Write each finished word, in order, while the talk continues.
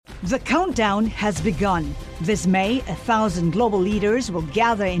The countdown has begun. This May, 1,000 global leaders will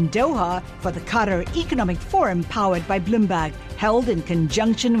gather in Doha for the Qatar Economic Forum powered by Bloomberg, held in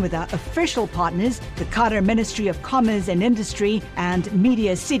conjunction with our official partners, the Qatar Ministry of Commerce and Industry and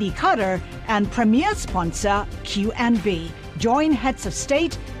Media City Qatar, and premier sponsor QNB. Join heads of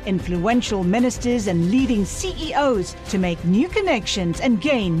state, influential ministers, and leading CEOs to make new connections and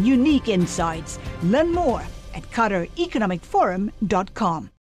gain unique insights. Learn more at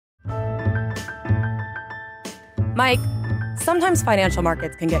QatarEconomicForum.com. Mike, sometimes financial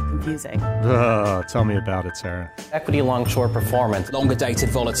markets can get confusing. Tell me about it, Sarah. Equity long-short performance. Longer dated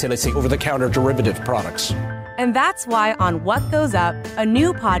volatility. Over-the-counter derivative products. And that's why on What Goes Up, a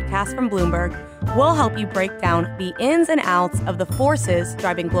new podcast from Bloomberg, we'll help you break down the ins and outs of the forces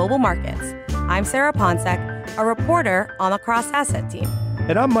driving global markets. I'm Sarah Ponsek, a reporter on the cross-asset team.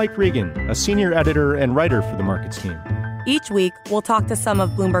 And I'm Mike Regan, a senior editor and writer for the markets team. Each week, we'll talk to some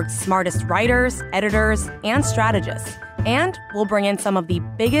of Bloomberg's smartest writers, editors, and strategists. And we'll bring in some of the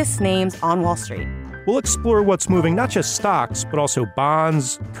biggest names on Wall Street. We'll explore what's moving not just stocks, but also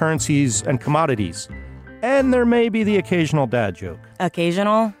bonds, currencies, and commodities. And there may be the occasional dad joke.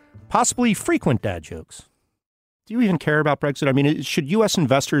 Occasional? Possibly frequent dad jokes. Do you even care about Brexit? I mean, should U.S.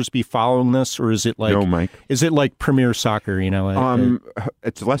 investors be following this, or is it like no, Mike? Is it like Premier Soccer?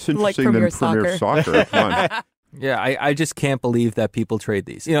 It's less interesting than Premier Soccer. Come on. Yeah, I just can't believe that people trade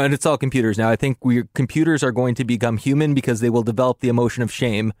these. And it's all computers now. I think computers are going to become human because they will develop the emotion of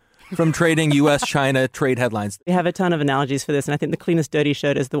shame from trading U.S.-China trade headlines. We have a ton of analogies for this, and I think the cleanest dirty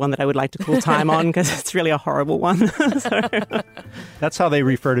shirt is the one that I would like to call time on because it's really a horrible one. That's how they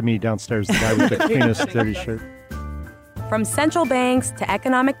refer to me downstairs, the guy with the cleanest dirty shirt. From central banks to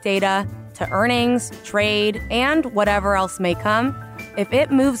economic data to earnings, trade, and whatever else may come, if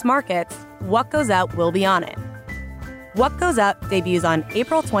it moves markets, What Goes Up will be on it. What Goes Up debuts on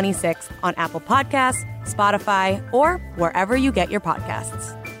April 26th on Apple Podcasts, Spotify, or wherever you get your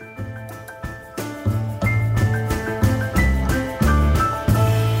podcasts.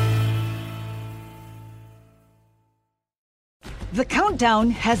 The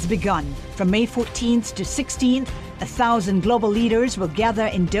countdown has begun. From May 14th to 16th, 1,000 global leaders will gather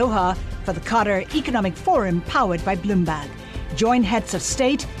in Doha for the Qatar Economic Forum powered by Bloomberg. Join heads of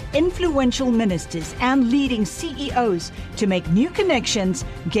state, influential ministers, and leading CEOs to make new connections,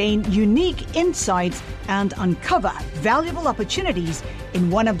 gain unique insights, and uncover valuable opportunities in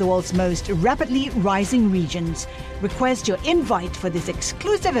one of the world's most rapidly rising regions. Request your invite for this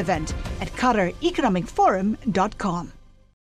exclusive event at QatarEconomicForum.com.